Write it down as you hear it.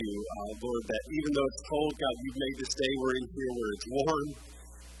Lord, that even though it's cold, God, you've made this day we're in here where it's warm.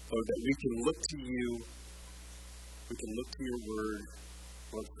 Lord, that we can look to you. We can look to your word,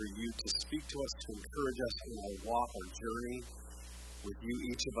 Lord, for you to speak to us, to encourage us in our walk, our journey with you.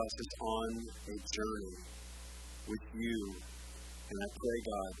 Each of us is on a journey with you. And I pray,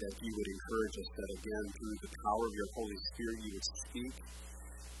 God, that you would encourage us that, again, through the power of your Holy Spirit, you would speak.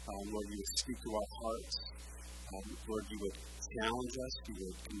 Lord, you would speak to our hearts. Lord, you would challenge us, you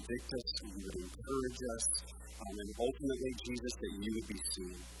would convict us, you would encourage us. And ultimately, Jesus, that you would be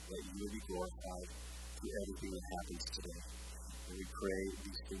seen, that you would be glorified through everything that happens today. And we pray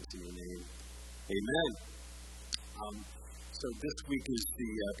these things in your name. Amen. So this week is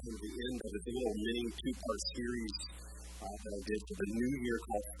the kind of the end of a little mini two-part series that I did for the new year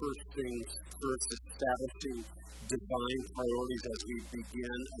called First Things First, establishing divine priorities as we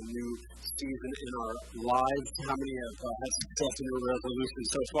begin a new season in our lives. How many have had success in your resolution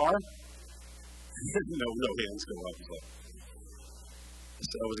so far? No hands go up.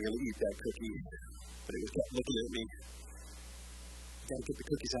 So I wasn't going to eat that cookie, but it was kept looking at me. Got to get the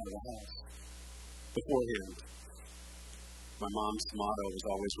cookies out of the house beforehand. My mom's motto was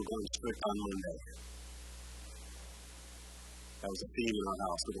always, we're going strict on Monday. That was a theme in our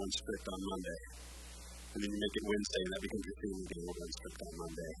house, we're going strict on Monday. And then you make it Wednesday, and that becomes your theme again, we're going strict on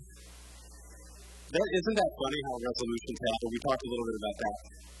Monday. Isn't that funny how resolutions happen? We talked a little bit about that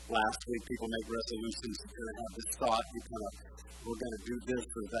last week. People make resolutions to kind of have this thought, we're going to do this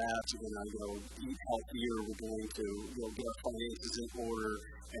or that, we're going to eat healthier, we're going to get our finances in order.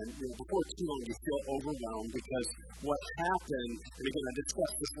 And before too long, you feel overwhelmed because what happened, and again, I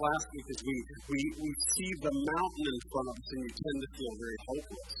discussed this last week, is we see the mountain in front of us and you tend to feel very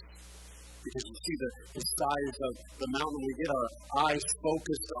hopeless. Because you see the size of the mountain, we get our eyes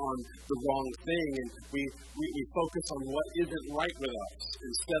focused on the wrong thing, and we focus on what isn't right with us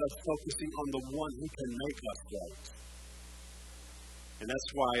instead of focusing on the one who can make us right. And that's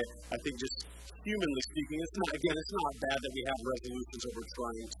why I think just humanly speaking, it's not bad that we have resolutions over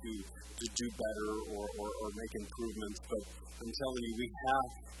trying to do better or make improvements, but I'm telling you,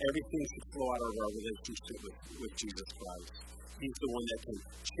 everything should flow out of our relationship with Jesus Christ. He's the one that can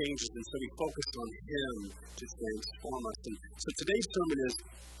change us, and so we focus on him to transform us. And so today's sermon is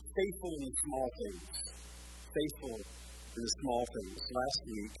faithful in the small things. Faithful in the small things. Last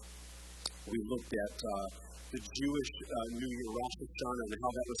week, we looked at the Jewish New Year, Rosh Hashanah, and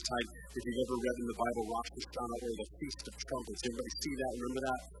how that was tied. If you've ever read in the Bible, Rosh Hashanah, or the Feast of Trumpets, everybody see that? Remember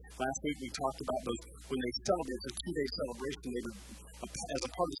that? Last week we talked about those, when they celebrate, it's a 2-day celebration, they would, as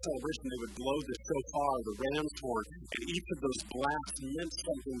a part of the celebration, they would blow the shofar, the ram's horn, and each of those blasts meant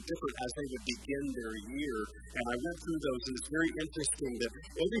something different as they would begin their year. And I went through those, and it's very interesting that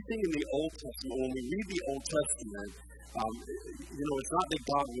everything in the Old Testament, when we read the Old Testament, it's not that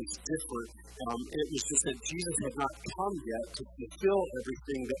God was different. It was just that Jesus had not come yet to fulfill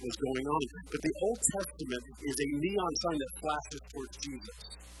everything that was going on. But the Old Testament is a neon sign that flashes towards Jesus.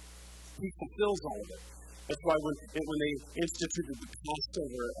 He fulfills all of it. That's why when they instituted the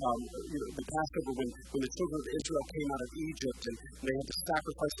Passover, when the children of Israel came out of Egypt and they had to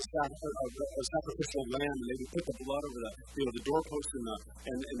sacrifice a sacrificial lamb, and they would put the blood over the doorpost and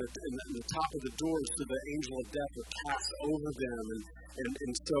the top of the doors, so the angel of death would pass over them.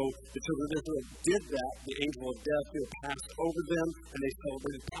 And so the children of Israel did that. The angel of death passed over them, and they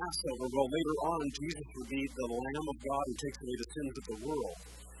celebrated Passover. Well, later on, Jesus would be the Lamb of God who takes away the sins of the world.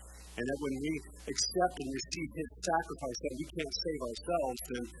 And that when we accept and receive his sacrifice, that we can't save ourselves,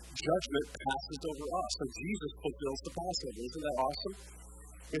 then judgment passes over us. So Jesus fulfills the Passover. Isn't that awesome?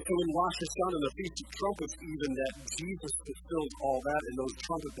 And so in Rosh Hashanah, the Feast of Trumpets, even that Jesus fulfilled all that in those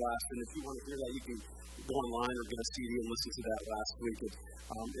trumpet blasts. And if you want to hear that, you can go online or get a CD and listen to that last week.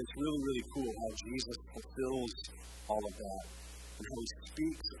 It's really, really cool how Jesus fulfills all of that. And how he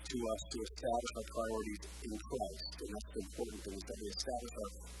speaks to us to establish our priorities in Christ. And that's the important thing, is that we establish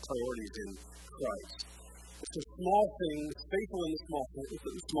our priorities in Christ. So small things, faithful in the small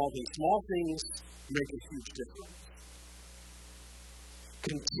things. Small things make a huge difference.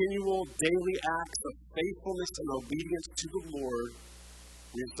 Continual daily acts of faithfulness and obedience to the Lord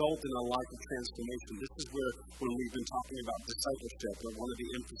result in a life of transformation. This is where, when we've been talking about discipleship, one of the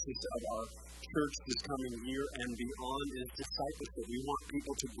emphasis of our church this coming year and beyond is discipleship. We want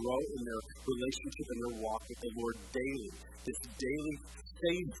people to grow in their relationship and their walk with the Lord daily. This daily,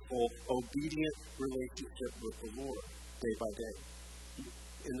 faithful, obedient relationship with the Lord, day by day,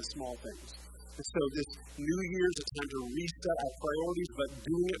 in the small things. And so this New Year is a time to reset our priorities, but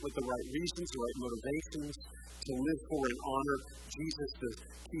doing it with the right reasons, the right motivations, to live for and honor Jesus. The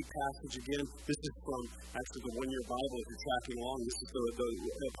key passage again, this is from actually the one-year Bible, if you're tracking along. This is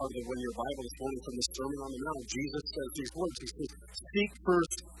the part of the one-year Bible this morning from the Sermon on the Mount. Jesus says these words. He says, seek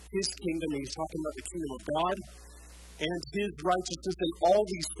first his kingdom. And he's talking about the kingdom of God and his righteousness, and all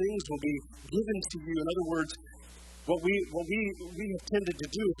these things will be given to you. In other words, what we have tended to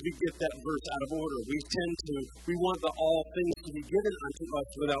do is we get that verse out of order. We want the all things to be given unto us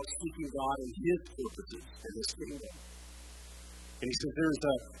without seeking God and his purposes and his kingdom. And he says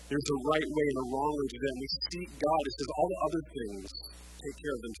there's a right way and a wrong way to that. And we seek God. It says all the other things take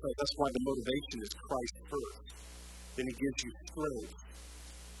care of themselves. That's why the motivation is Christ first. Then he gives you strength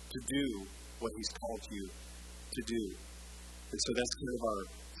to do what he's called you to do. And so that's kind of our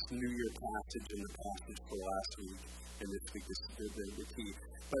New Year passage and the passage for last week, and this week is the key.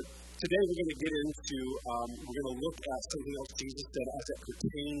 But today we're going to get into, we're going to look at something else Jesus said as it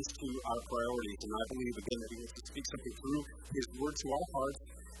pertains to our priorities. And I believe, again, that he wants to speak something through his word to our hearts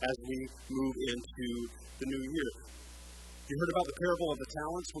as we move into the new year. You heard about the parable of the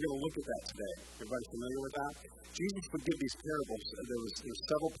talents? We're going to look at that today. Everybody familiar with that? Jesus would give these parables. There's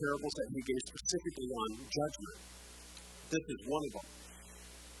several parables that he gave specifically on judgment. This is one of them.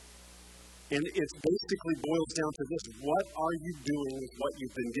 And it basically boils down to this: what are you doing with what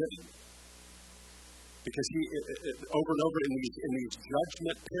you've been given? Because he, over and over in these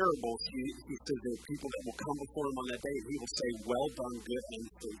judgment parables, he says there are people that will come before him on that day, and he will say, well done, good and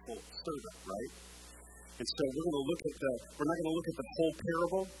faithful servant, right? And so we're not going to look at the whole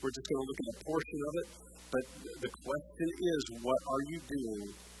parable, we're just going to look at a portion of it. But the question is, what are you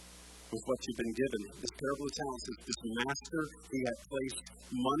doing with what you've been given? This parable of talents is this master, he had placed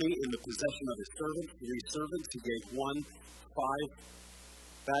money in the possession of his servants, 3 servants. He gave one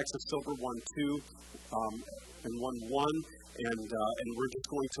 5 bags of silver, one 2, and one 1. And we're just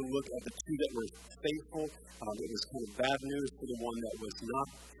going to look at the 2 that were faithful. It was kind of bad news for the one that was not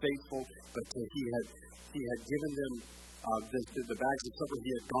faithful, but he had given them the bags of silver.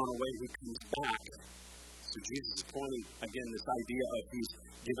 He had gone away. He comes back. So Jesus is pointing, again, this idea of he's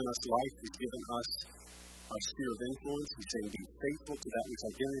given us life, he's given us a sphere of influence. He's saying, be faithful to that which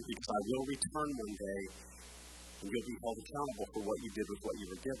I've given you, because I will return one day, and you'll be held accountable for what you did with what you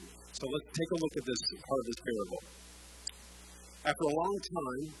were given. So let's take a look at this part of this parable. After a long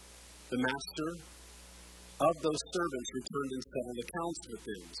time, the master of those servants returned and settled accounts with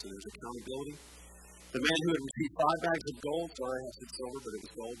them. So there's accountability. The man who had received 5 bags of gold, sorry, I said silver, but it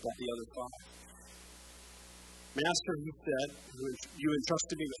was gold, got the other 5. Master, he said, you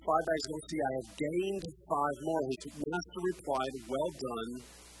entrusted me with 5 bags of gold. See, I have gained 5 more. His master replied, well done,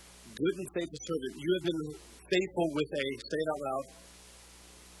 good and faithful servant. You have been faithful with say it out loud.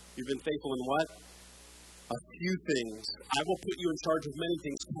 You've been faithful in what? A few things. I will put you in charge of many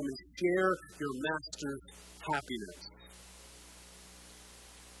things. Come and share your master's happiness.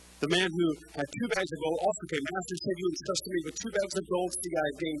 The man who had 2 bags of gold also came. Master said, you entrusted me with 2 bags of gold. See, I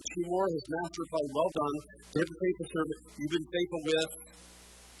have gained 2 more. His master replied, well done, good and faithful servant. You've been faithful with.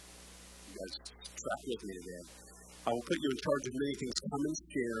 You guys track with me today. I will put you in charge of many things. Come and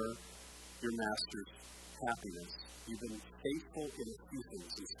share your master's happiness. You've been faithful in a few things,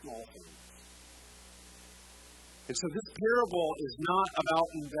 in small things. And so this parable is not about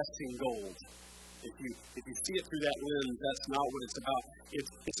investing gold. If you see it through that lens, that's not what it's about.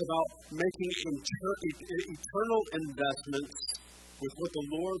 It's about making eternal investments with what the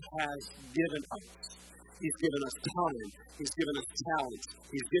Lord has given us. He's given us time. He's given us talent.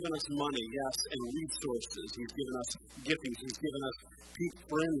 He's given us money, yes, and resources. He's given us giftings. He's given us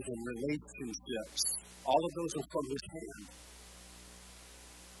friends and relationships. All of those are from his hand.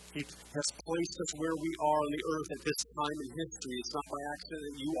 He has placed us where we are on the earth at this time in history. It's not by accident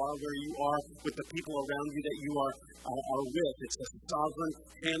that you are where you are with the people around you that you are with. It's a sovereign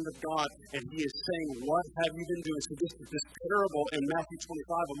hand of God, and he is saying, what have you been doing? So this parable in Matthew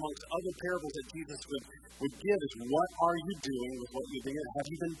 25, amongst other parables that Jesus would give, is what are you doing with what you've been given? Have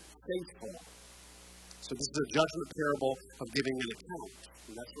you been faithful? So this is a judgment parable of giving an account,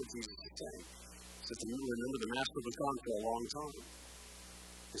 and that's what Jesus is saying. He says, remember, the master was gone for a long time.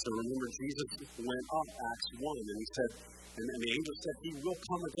 And so remember, Jesus went up, Acts 1, and he said, and the angel said, he will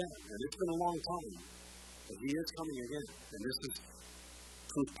come again. And it's been a long time, but he is coming again. And this is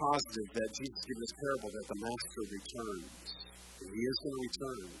proof positive that Jesus gave this parable that the master returns. And he is going to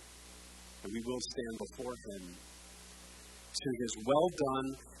return, and we will stand before him. To his well done,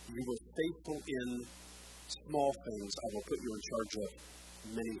 you were faithful in small things. I will put you in charge of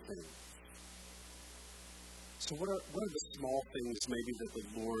many things. So what are the small things maybe that the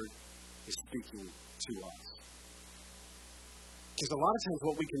Lord is speaking to us. Because a lot of times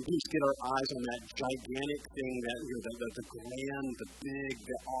what we can do is get our eyes on that gigantic thing, that the grand, the big,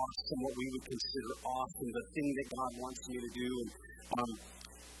 the awesome, what we would consider awesome, the thing that God wants me to do. And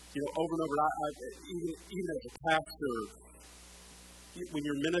over and over, even as a pastor, when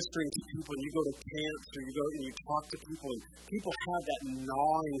you're ministering to people and you go to camps or you go and you talk to people, and people have that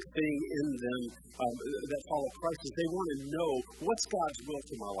gnawing thing in them that follow Christ, is they want to know, what's God's will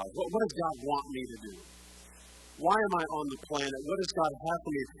for my life? What does God want me to do? Why am I on the planet? What does God have for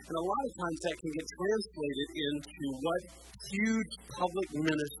me? And a lot of times that can get translated into what huge public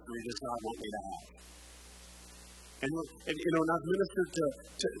ministry does God want me to have? And I've ministered to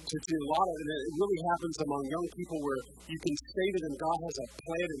a lot of it, and it really happens among young people where you can say to them, God has a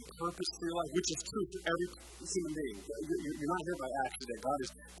plan and purpose for your life, which is true for every human being. You're not here by accident. God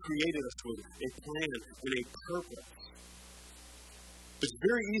has created us with a plan and a purpose. It's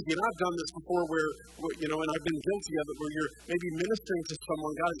very easy, and I've done this before where and I've been guilty of it, where you're maybe ministering to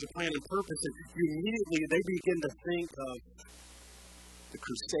someone, God has a plan and purpose, and you immediately, they begin to think of the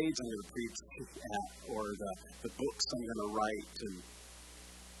crusades I'm going to preach at, or the books I'm going to write,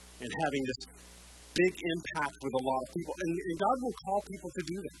 and having this big impact with a lot of people. And God will call people to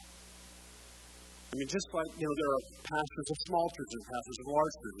do that. I mean, just like, there are pastors of small churches, pastors of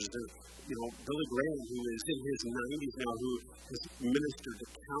large churches. There's, Billy Graham, who is in his 90s now, who has ministered to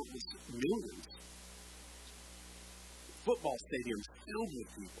countless millions. Football stadiums filled with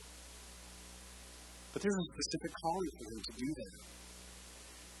people. But there's a specific calling for him to do that.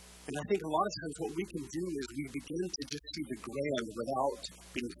 And I think a lot of times what we can do is we begin to just see the grand without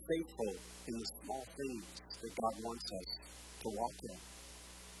being faithful in the small things that God wants us to walk in.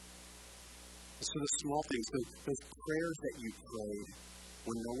 So the small things, those prayers that you prayed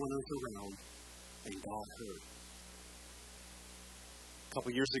when no one was around and God heard. A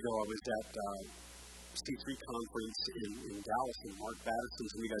couple years ago, I was at C3 conference in Dallas, and Mark Batterson,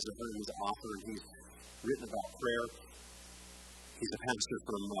 who you guys have heard, he's an author, and he's written about prayer. He's a pastor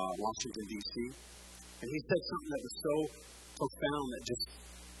from Washington, D.C., and he said something that was so profound that just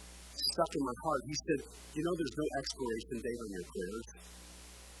stuck in my heart. He said, there's no expiration date on your prayers.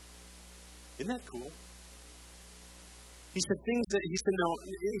 Isn't that cool? He said what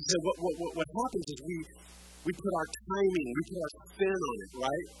happens is we put our timing, we put our spin on it,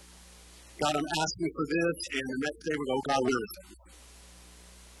 right? God, I'm asking for this, and the next day we go, God, where is it?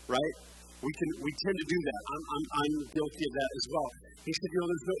 Right? We tend to do that. I'm guilty of that as well. He said,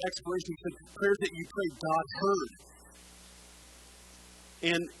 there's no expiration. He said, prayers that you prayed, God heard.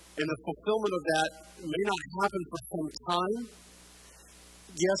 And the fulfillment of that may not happen for some time.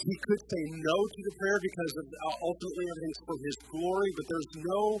 Yes, he could say no to the prayer because of ultimately everything's for his glory, but there's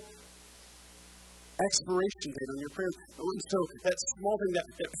no expiration date on your prayer. So that small thing,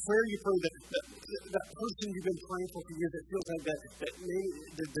 that prayer you pray, that person you've been praying for years, it feels like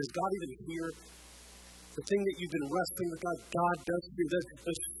does God even hear? The thing that you've been wrestling with God does hear.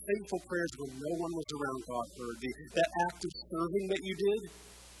 Those faithful prayers when no one was around, God heard. That act of serving that you did,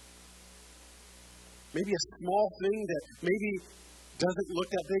 maybe a small thing that maybe doesn't look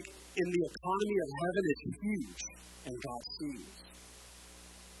that big, in the economy of heaven, it's huge, and God sees.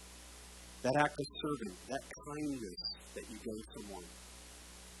 That act of serving, that kindness that you gave someone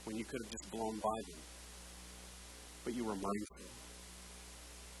when you could have just blown by them, but you were mindful.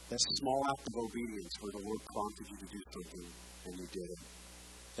 That small act of obedience where the Lord prompted you to do something and you did it.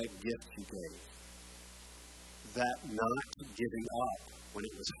 That gift you gave. That not giving up when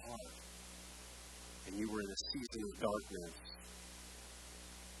it was hard and you were in a season of darkness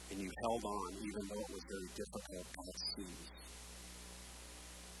and you held on even though it was very difficult. God sees.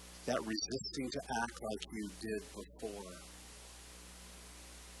 That resisting to act like you did before.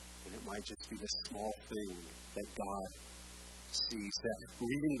 And it might just be the small thing that God sees. That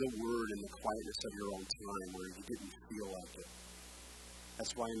reading the Word in the quietness of your own time where you didn't feel like it.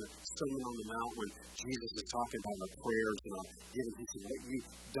 That's why in the Sermon on the Mount, when Jesus is talking about the prayers and giving people what you've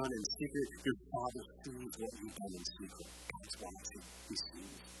done in secret, your Father sees what you've done in secret. God's watching. He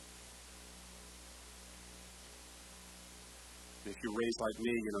sees. If you're raised like me,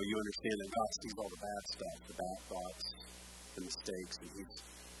 you understand that God sees all the bad stuff, the bad thoughts, the mistakes, and He's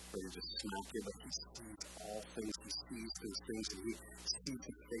ready to smack you, but He sees all things. He sees those things, and He sees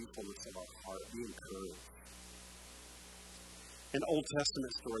the faithfulness of our heart. Be encouraged. An Old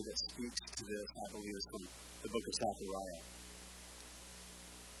Testament story that speaks to this, I believe, is from the book of Zechariah.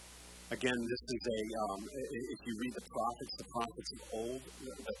 Again, this is if you read the prophets of old,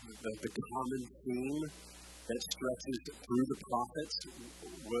 the common theme that stretches through the prophets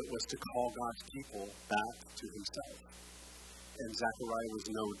was to call God's people back to Himself. and Zechariah was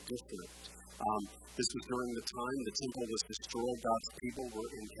no different. This was during the time the temple was destroyed. God's people were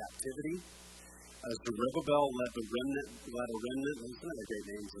in captivity. Zerubbabel led a remnant. Isn't that a great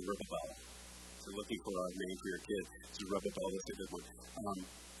name, Zerubbabel? If you're looking for a name for your kid, Zerubbabel, that's a good one.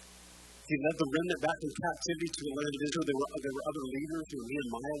 He led the remnant back from captivity to the land of Israel. There were other leaders.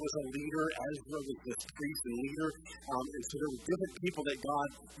 Nehemiah was a leader. Ezra was this priest and leader. And so there were different people that God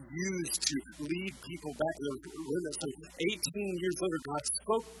used to lead people back. And so 18 years later, God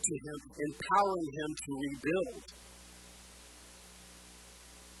spoke to him, empowering him to rebuild.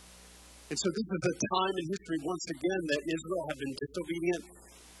 And so this is a time in history, once again, that Israel had been disobedient.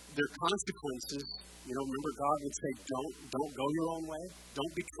 Their consequences, remember God would say, don't go your own way.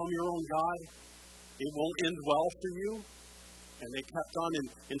 Don't become your own God. It won't end well for you. And they kept on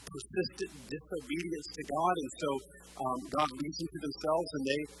in persistent disobedience to God. And so God leads them to themselves. And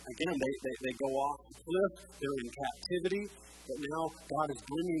they go off the cliff. They're in captivity. But now God is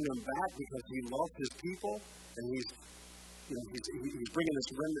bringing them back because he loves his people. And he's bringing this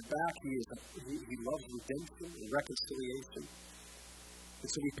remnant back. He loves redemption and reconciliation. And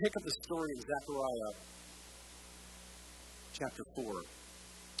so we pick up the story in Zechariah chapter 4,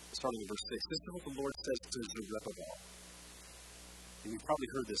 starting in verse 6. This is what the Lord says to Zerubbabel. And you've probably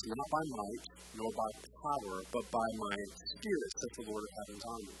heard this, not by might, nor by power, but by my spirit, says the Lord of heaven's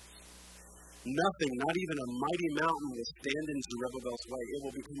armies. Nothing, not even a mighty mountain, will stand in Zerubbabel's way. It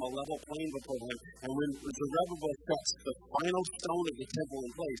will become a level plain before him. And when Zerubbabel sets the final stone of the temple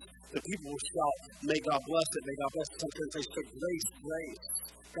in place, the people will shout, may God bless it, may God bless it. Sometimes they say, grace, grace.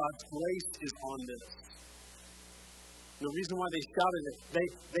 God's grace is on this. And the reason why they shouted it,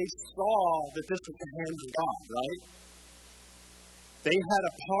 they saw that this was the hand of God, right? They had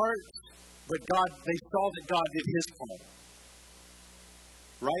a part, but they saw that God did his part.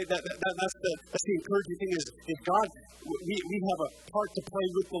 Right? That's the encouraging thing is God, we have a part to play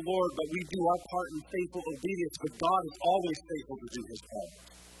with the Lord, but we do our part in faithful obedience, but God is always faithful to do his part.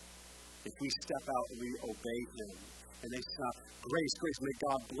 If we step out and we obey him, and they shout, grace, grace, may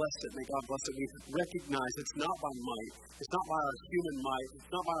God bless it, may God bless it. We recognize it's not by might, it's not by our human might,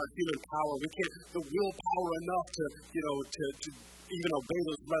 it's not by our human power. We can't the willpower enough to even obey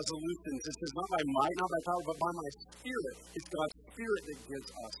those resolutions. This is not by might, not by power, but by my spirit. It's God's spirit that gives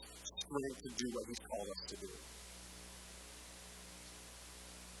us strength to do what he's called us to do.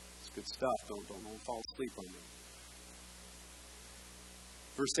 It's good stuff. Don't fall asleep on me.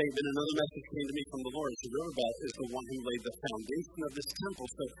 Verse 8, then another message came to me from the Lord. Zerubbabel is the one who laid the foundation of this temple.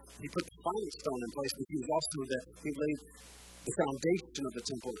 So he put the final stone in place, but he was also that he laid the foundation of the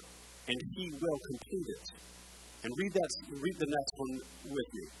temple, and he will complete it. And read the next one with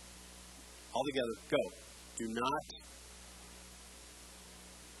me. All together, go. Do not,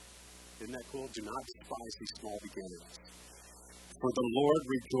 isn't that cool? Do not despise these small beginnings. For the Lord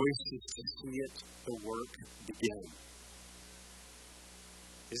rejoices to see it, the work begin.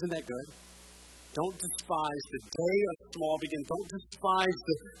 Isn't that good? Don't despise the day of small beginning. Don't despise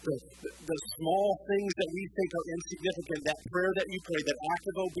the small things that we think are insignificant. That prayer that you prayed, that act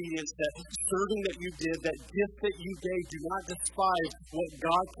of obedience, that serving that you did, that gift that you gave. Do not despise what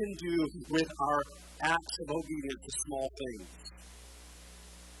God can do with our acts of obedience to small things.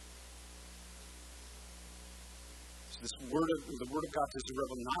 So the word of God to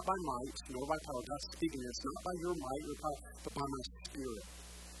Zerubbabel, not by might, nor by power. God's speaking. It's not by your might or power, but by my spirit.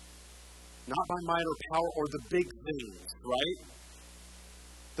 Not by might or power or the big things, right?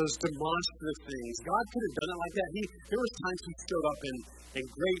 Those demonstrative things. God could have done it like that. There was times he showed up in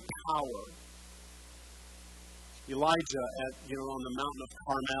great power. Elijah on the mountain of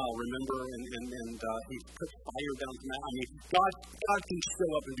Carmel, remember, and he put fire down the mountain. I mean, God can show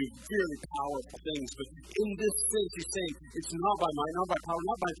up and do very powerful things, but in this sense, he's saying it's not by might, not by power,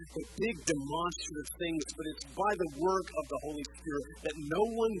 not by the big demonstrative things, but it's by the work of the Holy Spirit that no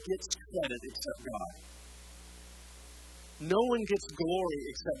one gets credit except God. No one gets glory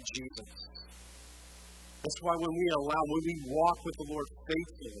except Jesus. That's why when we walk with the Lord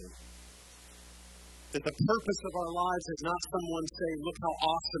faithfully, that the purpose of our lives is not someone saying, look how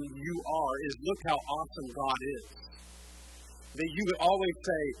awesome you are, is look how awesome God is. That you would always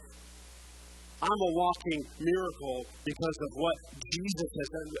say, I'm a walking miracle because of what Jesus has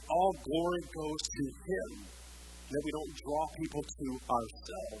done. All glory goes to him. That we don't draw people to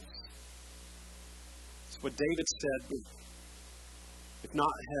ourselves. It's what David said, if it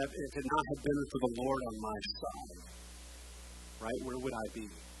not had been for the Lord on my side, right, where would I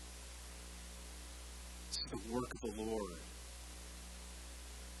be? It's the work of the Lord.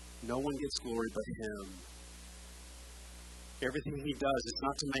 No one gets glory but him. Everything he does is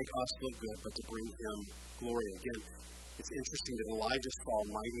not to make us look good, but to bring him glory. Again, it's interesting that Elijah saw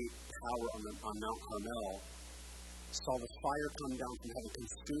mighty power on Mount Carmel, saw the fire come down from heaven,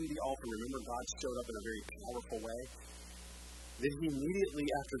 consume the altar. Remember, God showed up in a very powerful way. Then he immediately,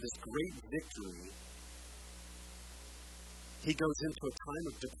 after this great victory, he goes into a time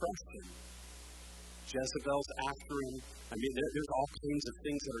of depression. Jezebel's after him. I mean, there's all kinds of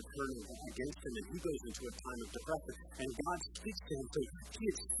things that are turning against him, and he goes into a time of depression. And God speaks to him. So he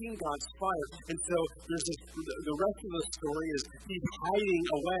had seen God's fire. And so there's this, the rest of the story is he's hiding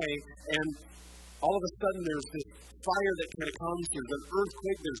away, and all of a sudden there's this fire that kind of comes. There's an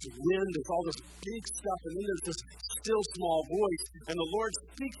earthquake. There's wind. There's all this big stuff. And then there's this still small voice. And the Lord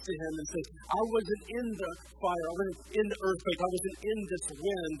speaks to him and says, I wasn't in the fire. I wasn't in the earthquake. I wasn't in this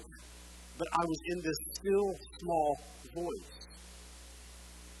wind. But I was in this still small voice.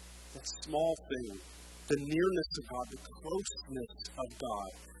 That small thing, the nearness of God, the closeness of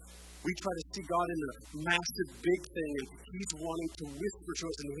God. We try to see God in a massive, big thing, and he's wanting to whisper to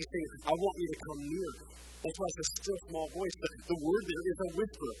us, and he's saying, I want you to come near. That's why it's a still small voice. The word there is a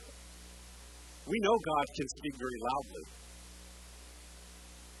whisper. We know God can speak very loudly.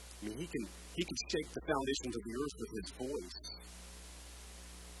 I mean, he can shake the foundations of the earth with his voice.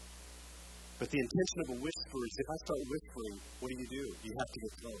 But the intention of a whisper is if I start whispering, what do? You have to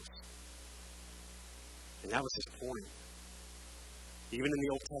get close. And that was his point. Even in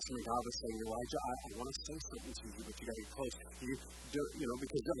the Old Testament, God was saying, Elijah, I want to say something to you, but you got to get close.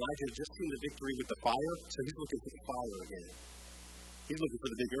 Because Elijah had just seen the victory with the fire, so he's looking for the fire again. He's looking for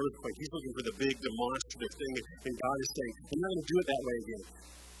the big earthquake. He's looking for the big demonstrative thing. And God is saying, you're not going to do it that way again.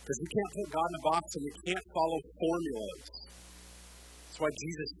 Because we can't put God in a box and we can't follow formulas. That's why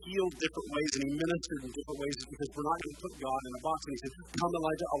Jesus healed different ways and he ministered in different ways, because we're not going to put God in a box. And he said, come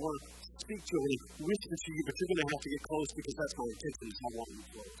Elijah, I want to speak to you. And he whispers to you, but you're going to have to get close because that's my intention, is I want you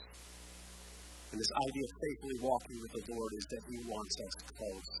close. And this idea of faithfully walking with the Lord is that he wants us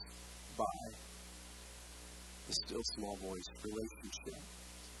close by the still small voice relationship.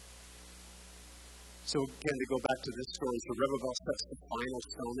 So again, to go back to this story, so Zerubbabel sets the final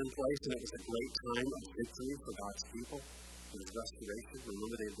stone in place, and it was a great time of victory for God's people. It was restoration.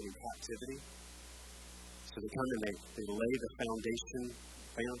 Remember, they were in captivity. So they come and they lay the foundation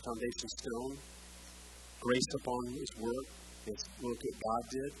stone, grace upon his work, his work that God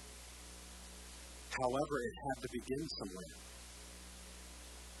did. However, it had to begin somewhere.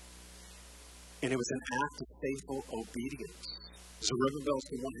 And it was an act of faithful obedience. Zerubbabel's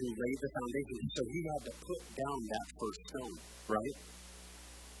the one who laid the foundation, so he had to put down that first stone, right?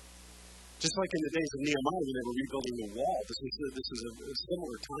 Just like in the days of Nehemiah when they were rebuilding the wall, this is a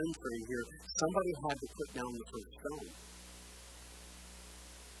similar time frame here. Somebody had to put down the first stone.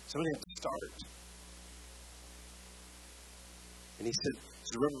 Somebody had to start. And he said,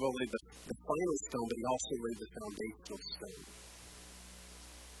 Zerubbabel laid the final stone, but he also laid the foundational stone.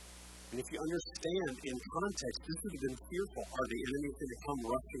 And if you understand in context, this would have been fearful. Are the enemies going to come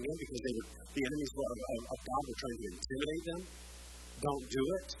rushing in because the enemies of God were trying to intimidate them? Don't do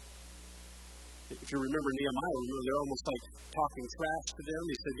it. If you remember Nehemiah, they're almost like talking trash to them.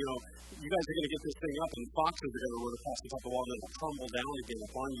 He said, you guys are going to get this thing up and foxes are going to run across the top of the wall and it'll crumble down again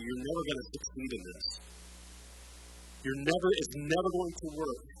upon you. You're never going to succeed in this. It's never going to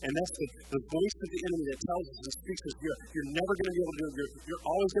work. And that's the voice of the enemy that tells us and speaks to us. You're never going to be able to do it. You're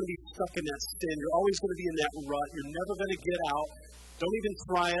always going to be stuck in that sin. You're always going to be in that rut. You're never going to get out. Don't even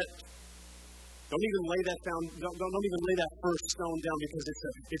try it. Don't even lay that down. Don't even lay that first stone down, because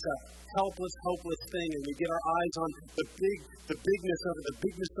it's a helpless, hopeless thing, and we get our eyes on the bigness of it, the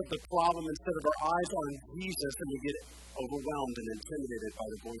bigness of the problem, instead of our eyes on Jesus, and we get overwhelmed and intimidated by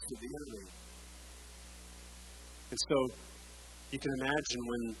the voice of the enemy. And so you can imagine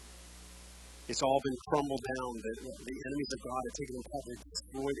when it's all been crumbled down, that the enemies of God have taken them captive,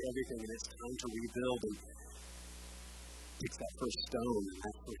 destroyed everything, and it's time to rebuild. And take that first stone and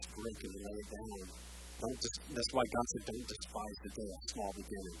that first brick and lay it down. That's why God said, don't despise the day of small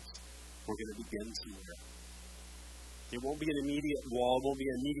beginnings. We're going to begin somewhere. It won't be an immediate wall, it won't be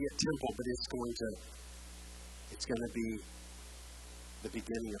an immediate temple, but it's going to be the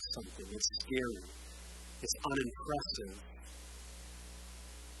beginning of something. It's scary. It's unimpressive.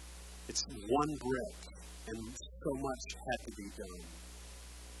 It's one brick, and so much had to be done.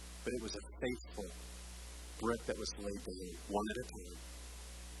 But it was a faithful brick that was laid down, one at a time.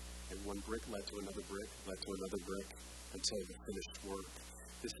 And one brick led to another brick, led to another brick, until the finished work.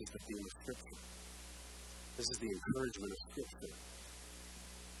 This is the theme of Scripture. This is the encouragement of Scripture.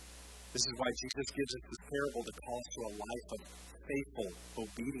 This is why Jesus gives us this parable to call us to a life of faithful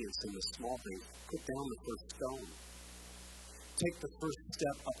obedience in the small things. Put down the first stone. take the first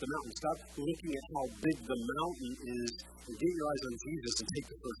step up the mountain. Stop looking at how big the mountain is and get your eyes on Jesus and take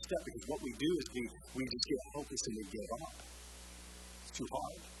the first step, because what we do is we just get focused and we give up. It's too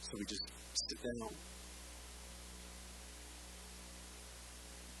hard, so we just sit down.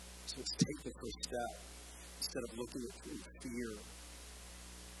 So let's take the first step instead of looking at it in fear.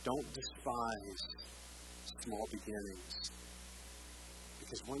 Don't despise small beginnings.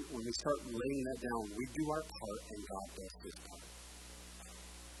 Because when we start laying that down, we do our part and God does his part.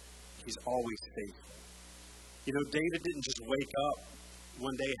 He's always faithful. You know, David didn't just wake up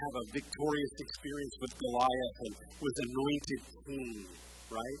one day, have a victorious experience with Goliath and was anointed king,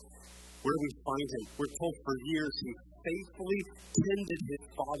 right? Where do we find him? We're told for years he faithfully tended his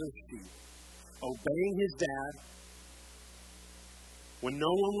father's sheep, obeying his dad. When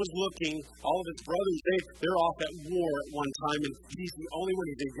no one was looking, all of his brothers, they're off at war at one time, and he's the only one.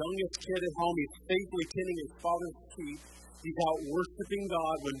 He's the youngest kid at home. He's faithfully tending his father's sheep. He's out worshiping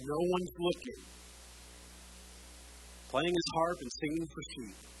God when no one's looking, playing his harp and singing for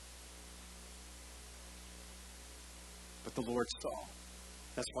sheep. But the Lord saw.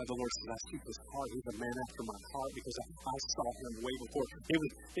 That's why the Lord says, I seek his heart. He's a man after my heart, because I saw him way before.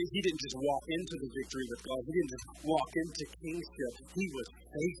 He didn't just walk into the victory with God. He didn't just walk into kingship. He was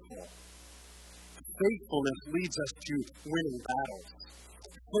faithful. Faithfulness leads us to winning battles.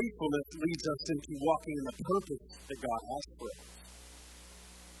 Faithfulness leads us into walking in the purpose that God has for us.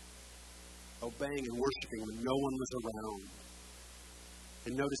 Obeying and worshiping when no one was around.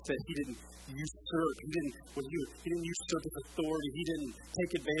 And notice that he didn't usurp. He didn't usurp his authority. He didn't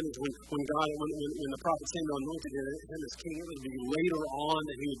take advantage when the prophet Samuel anointed him as king. It would be later on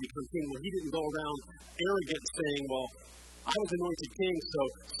that he would become king. Well, he didn't go around arrogant saying, well, I was anointed king, so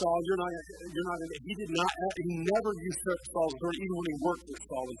Saul, you're not. He did not. He never usurped Saul's authority, even when he worked with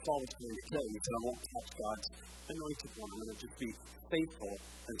Saul, and Saul was going to kill him. He said, I won't touch God's anointed one. I'm going to just be faithful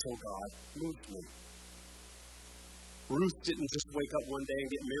until God moves me. Ruth didn't just wake up one day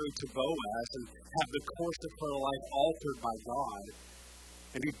and get married to Boaz and have the course of her life altered by God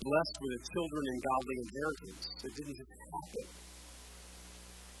and be blessed with children and godly inheritance. It didn't just happen.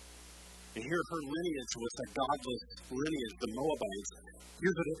 And here her lineage was a godless lineage, the Moabites.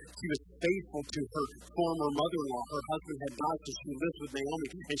 She was faithful to her former mother-in-law. Her husband had died, so she lived with Naomi,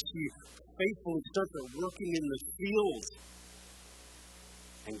 and she faithfully started working in the fields.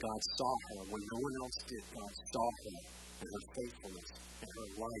 And God saw her when no one else did. God saw her. And her faithfulness and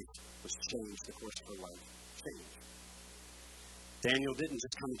her life was changed. The course of her life changed. Daniel didn't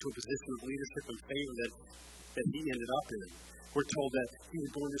just come into a position of leadership and favor that he ended up in. We're told that he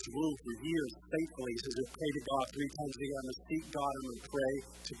would go in this room for years faithfully. He says, he'll pray to God 3 times a day. I'm going to seek God. I'm going to pray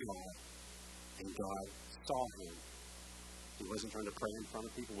to God. And God saw him. He wasn't trying to pray in front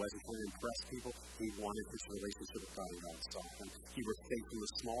of people. He wasn't trying to impress people. He wanted his relationship with God, and God saw him. He was faithful in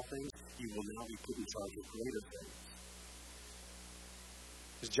the small things. He will now be put in charge of greater things.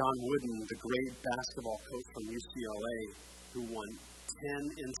 John Wooden, the great basketball coach from UCLA, who won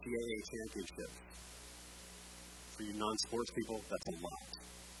 10 NCAA championships. For you non-sports people, that's a lot.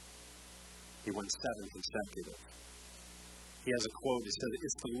 He won 7 consecutive. He has a quote. He said,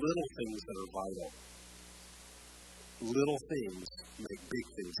 it's the little things that are vital. Little things make big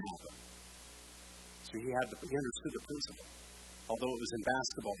things happen. So he understood the principle. Although it was in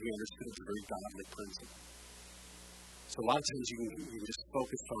basketball, he understood the very godly principle. So a lot of times you can just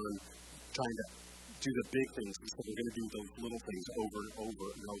focus on trying to do the big things instead of going to do those little things over and over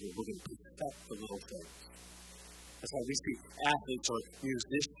and over. We're going to perfect the little things. That's why we see athletes or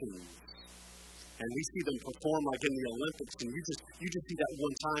musicians, and we see them perform like in the Olympics, and you just see that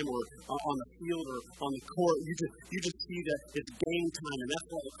one time, or on the field or on the court. You just see that it's game time, and that's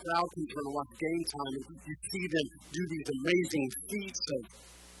why the crowd can turn and watch game time, and you see them do these amazing feats of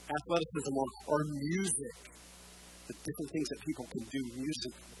athleticism or music. The different things that people can do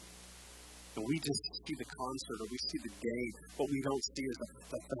musically. And we just see the concert or we see the game. What we don't see is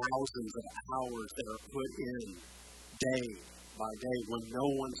the thousands of hours that are put in day by day when no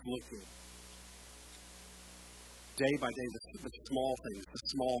one's looking. Day by day, the small things.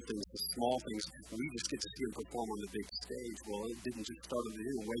 We just get to see them perform on the big stage. Well, it didn't just start on the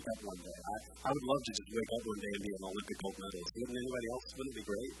day and wake up one day. I would love to just wake up one day and be an Olympic gold medalist. Wouldn't anybody else? Wouldn't it be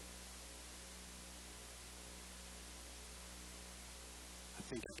great? I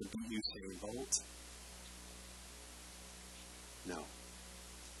think I can beat Usain Bolt. No.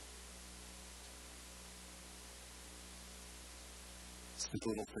 It's the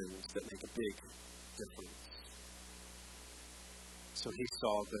little things that make a big difference. So he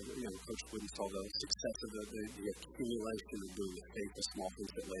saw Coach Wooden saw the success of the accumulation of doing the faith of small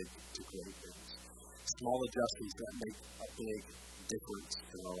things that led to great things. small adjustments that make a big difference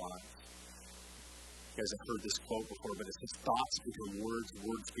in our lives. You guys have heard this quote before, but it says, thoughts become words,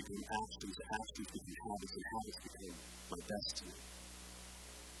 words become actions, actions become habits, and habits become my destiny.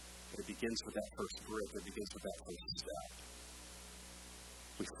 But it begins with that first breath. It begins with that first step.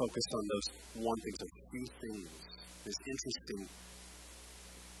 We focus on those one things, a few things. It's interesting,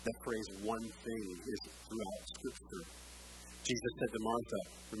 that phrase, one thing, is throughout Scripture. Jesus said to Martha,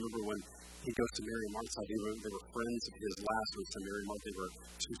 remember when he goes to Mary and Martha, they were friends of his last week. So Mary and Martha were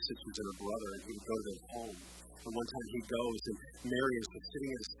two sisters and a brother, and he would go to their home. And one time he goes, and Mary is just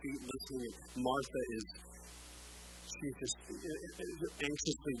sitting at his feet listening, and Martha she's just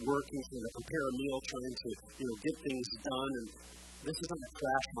anxiously working to prepare a meal, trying to get things done. And this isn't a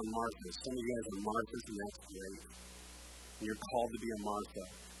crash on Martha. Some of you guys are Marthas, and that's great. And you're called to be a Martha.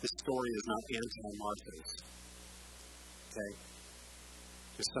 This story is not anti-Marthas. Okay?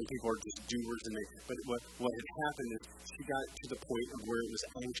 Because some people are just doers, but what had happened is she got to the point of where it was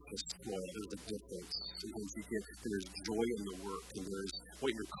anxious toil. There's a difference. Sometimes there's joy in the work, and there's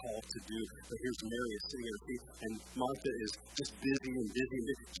what you're called to do. But here's Mary is sitting at her feet, and Martha is just busy and busy and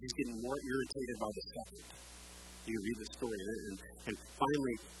busy. She's getting more irritated by the second. You read the story, and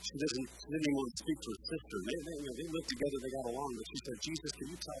finally, she didn't even want to speak to her sister. They lived together, they got along, but she said, Jesus, can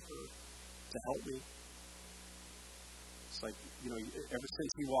you tell her to help me? It's like, ever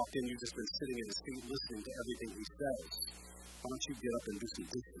since he walked in, you've just been sitting at his feet listening to everything he says. Why don't you get up and do some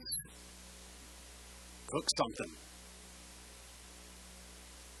dishes? Cook something.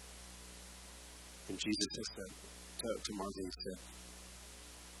 And Jesus said to Martha, he said,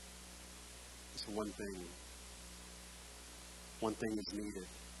 it's one thing. One thing is needed.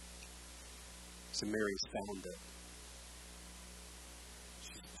 So Mary's found it.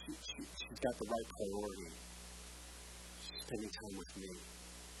 She's got the right priority. She's spending time with me.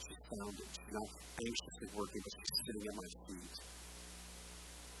 She's found it. She's not anxiously working, but she's sitting at my feet.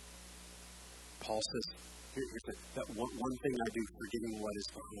 Paul says, here's that one thing I do, forgetting what is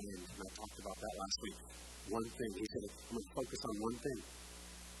behind. And I talked about that last week. One thing. He said, I'm going to focus on one thing.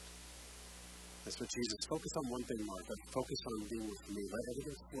 That's what Jesus, focus on one thing, Martha. Focus on being with me. Let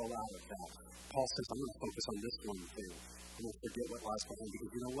everything flow out of that. Paul says, I'm going to focus on this one thing. I'm going to forget what lies behind. Because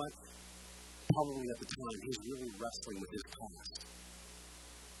you know what? Probably at the time, he's really wrestling with his past.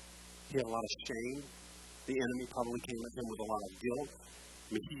 He had a lot of shame. The enemy probably came at him with a lot of guilt. I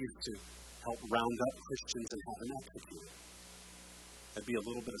mean, he used to help round up Christians and have them executed. That'd be a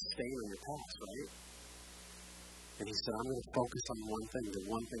little bit of stain on your past, right? And he said, I'm going to focus on one thing, the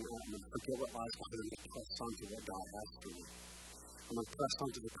one thing I'm going to forget what lies behind. I'm going to press on to what God has for me. I'm going to press on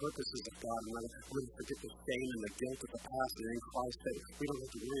to the purposes of God. I'm going to forget the shame and the guilt of the past, and in Christ that we don't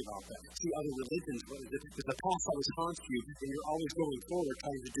have to worry about that. See, other religions, what is it? Because the past always haunts you, and you're always going forward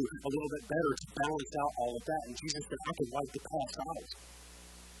trying to do a little bit better to balance out all of that. And Jesus said, I can wipe the past out.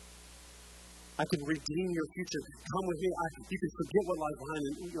 I can redeem your future. Come with me. You can forget what lies behind,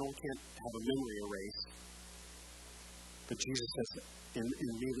 and we can't have a memory erase. But Jesus says, in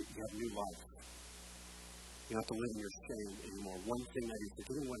me that you have new life. You don't have to live in your shame anymore. One thing that he's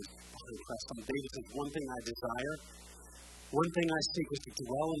forgetting what is behind Christ. David says, one thing I desire, one thing I seek is to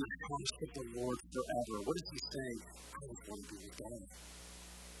dwell in the house of the Lord forever. What is he saying? I just want to be with God.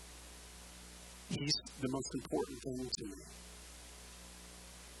 He's the most important thing to me.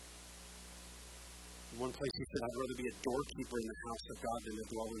 In one place he said, I'd rather be a doorkeeper in the house of God than to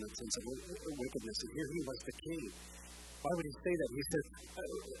dwell in the sense of wickedness. And here he was the king. Why would he say that? He said,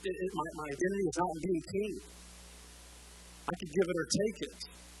 my identity is not in being king. I could give it or take it.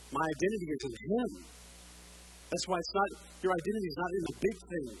 My identity is in him. That's why your identity is not in the big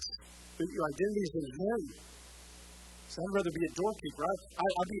things. Your identity is in him. So I'd rather be a doorkeeper.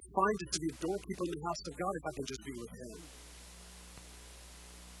 I'd be fine to be a doorkeeper in the house of God if I can just be with him.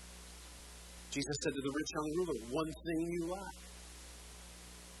 Jesus said to the rich young ruler, one thing you lack.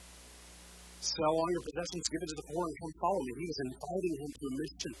 Sell all your possessions, give it to the poor, and come follow me. He was inviting him to a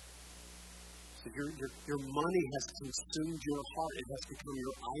mission. So your money has consumed your heart. It has become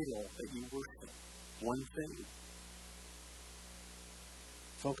your idol that you worship. One thing.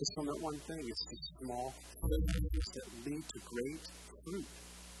 Focus on that one thing. It's the small things that lead to great fruit.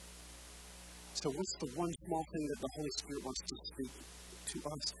 So what's the one small thing that the Holy Spirit wants to speak to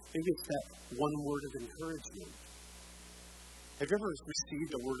us? Maybe it's that one word of encouragement. Have you ever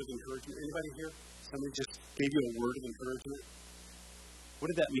received a word of encouragement? Anybody here? Somebody just gave you a word of encouragement? What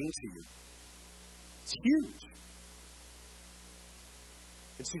did that mean to you? It's huge.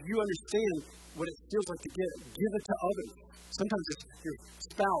 And so you understand what it feels like to give it to others. Sometimes it's your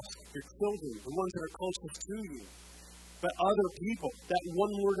spouse, your children, the ones that are closest to you. But other people, that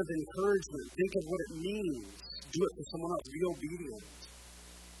one word of encouragement, think of what it means. Do it for someone else. Be obedient.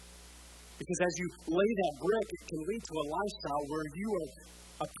 Because as you lay that brick, it can lead to a lifestyle where you are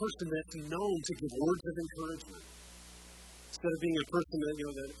a person that's known to give words of encouragement. Instead of being a person that,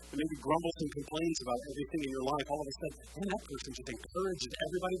 that maybe grumbles and complains about everything in your life, all of a sudden, man, that person just encourages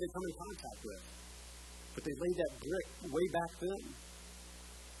everybody they come in contact with. But they laid that brick way back then.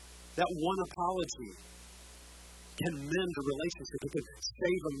 That one apology can mend a relationship. It can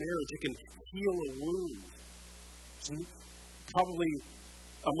save a marriage. It can heal a wound. Probably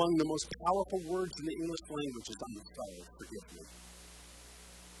among the most powerful words in the English language is "I'm sorry, forgive me."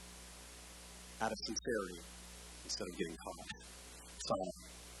 Out of sincerity, instead of getting caught. Sorry.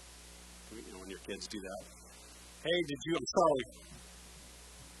 When your kids do that. Hey, I'm sorry.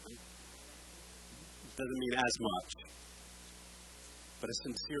 Doesn't mean as much. But a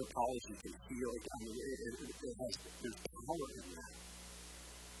sincere apology can heal. There's power in that.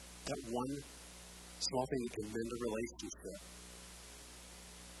 That one small thing that can mend a relationship.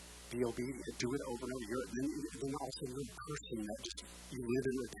 Be obedient. Do it over and over. Then also you're a person that just, you live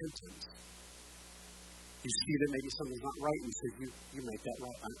in repentance. You see that maybe something's not right, and so you make that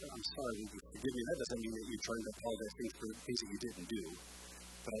right. I'm sorry, would you forgive me? That doesn't mean that you're trying to apologize for things that you didn't do.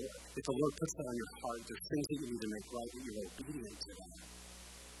 But if the Lord puts that on your heart, there's things that you need to make right, that you're obedient to that.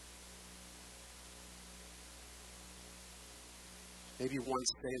 Maybe once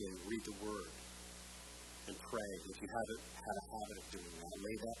daily, read the Word and pray. If you haven't had a habit of doing that,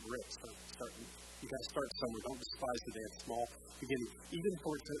 lay that brick. You got to start somewhere. Don't despise the day of small beginning, even if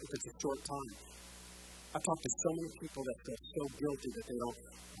it's a short time. I've talked to so many people that feel so guilty that they don't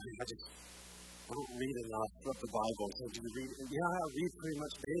read enough of the Bible. So do you read? Yeah, I read pretty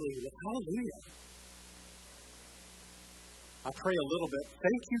much daily. Hallelujah. I pray a little bit.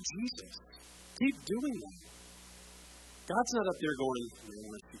 Thank you, Jesus. Keep doing that. God's not up there going,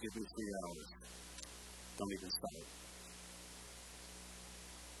 unless you give me 3 hours. Don't even start.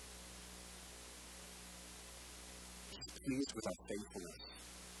 He's pleased with our faithfulness.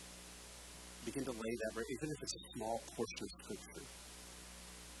 Begin to lay that, even if it's a small portion of Scripture.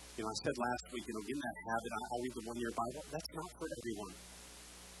 I said last week, get in that habit, I'll read the one-year Bible. That's not for everyone.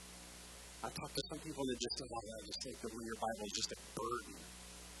 I talked to some people that just said, I just think the one-year Bible is just a burden.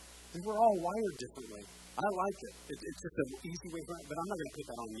 And we're all wired differently. I like it. It's just an easy way, but I'm not going to put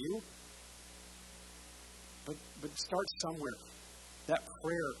that on you. But start somewhere. That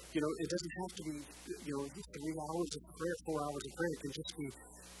prayer, it doesn't have to be, 3 hours of prayer, 4 hours of prayer. It can just be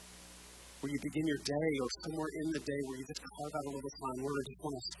where you begin your day or somewhere in the day where you just carve out a little time. Lord, I just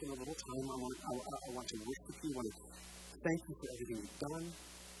want to spend a little time. I want to worship you. I want to thank you for everything you've done.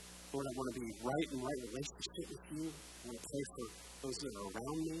 Lord, I want to be in right relationship with you. I want to pray for those that are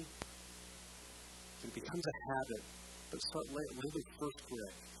around me. It becomes a habit, but start lay the first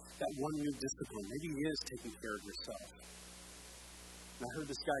brick. That one new discipline. Maybe it is taking care of yourself. And I heard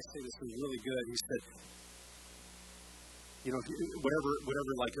this guy say this was really good. He said,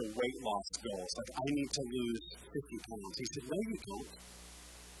 whatever like a weight loss goal. It's like, I need to lose 50 pounds. He said, no, you don't.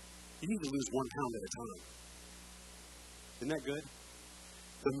 You need to lose 1 pound at a time. Isn't that good?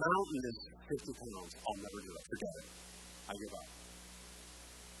 The mountain is 50 pounds. I'll never do it. Forget it. I give up.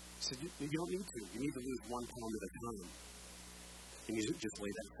 He said, you don't need to. You need to lose 1 pound at a time. And you just lay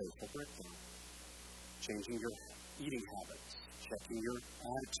that faithful brick down. Changing your eating habits. Checking your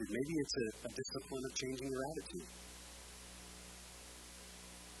attitude. Maybe it's a discipline of changing your attitude.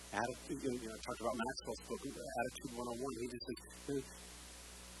 I talked about Maxwell's book, Attitude 101. He just said,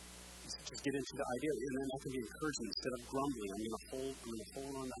 just get into the idea, and then that can be encouragement. Instead of grumbling, I'm going to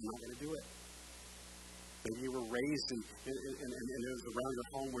hold on, I'm not going to do it. Maybe you were raised and it was around your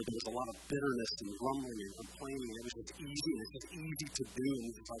home where there was a lot of bitterness and grumbling and complaining, and it was just easy, and it's just easy to do, and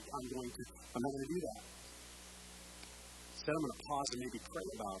it's like, I'm not going to do that. Instead, I'm going to pause and maybe pray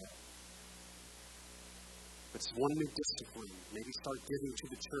about it. It's one new discipline. Maybe start giving to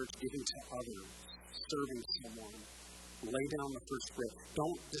the church, giving to others, serving someone. Lay down the first brick.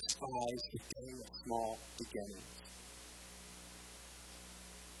 Don't despise the day of small beginnings.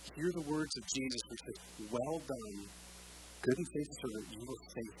 Hear the words of Jesus which say, well done, good and faithful servant, you were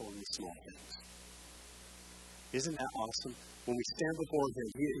faithful in the small things. Isn't that awesome? When we stand before him,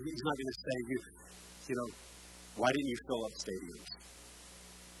 he's not going to say, why didn't you fill up stadiums?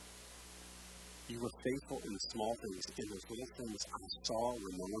 You were faithful in the small things, in those little things I saw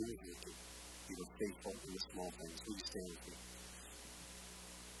when no one was looking. You were faithful in the small things. Will you stand with me?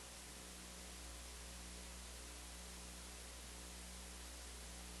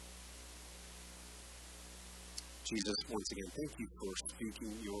 Jesus, once again, thank you for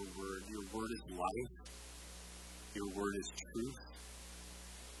speaking your word. Your word is life. Your word is truth.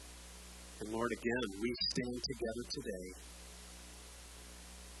 And Lord, again, we stand together today.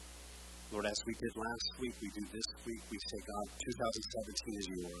 Lord, as we did last week, we do this week. We say, God, 2017 is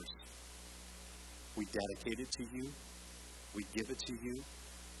yours. We dedicate it to you. We give it to you.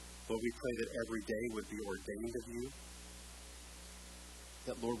 Lord, we pray that every day would be ordained of you.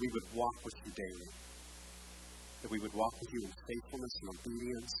 That, Lord, we would walk with you daily. That we would walk with you in faithfulness and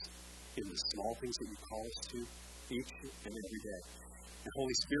obedience in the small things that you call us to each and every day. And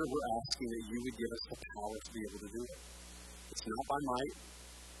Holy Spirit, we're asking that you would give us the power to be able to do it. It's not by might,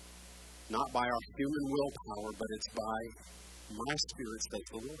 not by our human willpower, but it's by my Spirit, says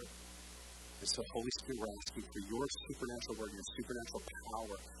the Lord. And so, Holy Spirit, we're asking for your supernatural word, your supernatural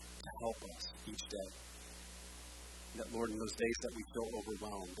power to help us each day. That, Lord, in those days that we feel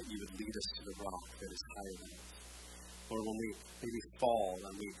overwhelmed, that you would lead us to the rock that is higher than us. Lord, when we maybe fall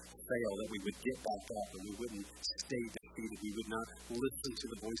and we fail, that we would get back up and we wouldn't stay defeated. We would not listen to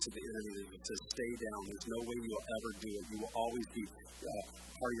the voice of the enemy that says, stay down. There's no way you will ever do it. You will always be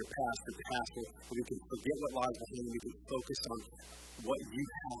part of your past and past. We can forget what lies behind. We can focus on what you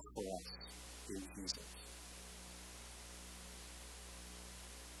have for us in Jesus.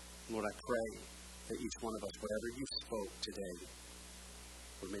 Lord, I pray that each one of us, whatever you spoke today,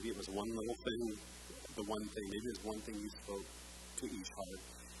 or maybe it was one little thing, maybe it was one thing you spoke to each heart,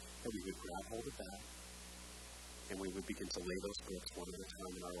 that we would grab hold of that, and we would begin to lay those books one at a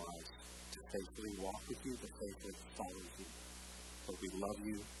time in our lives, to faithfully walk with you, to faithfully follow you. Lord, we love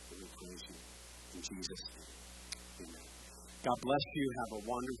you and we praise you. In Jesus' name, amen. God bless you. Have a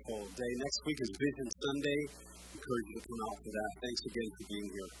wonderful day. Next week is Vision Sunday. I encourage you to come out for that. Thanks again for being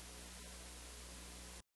here.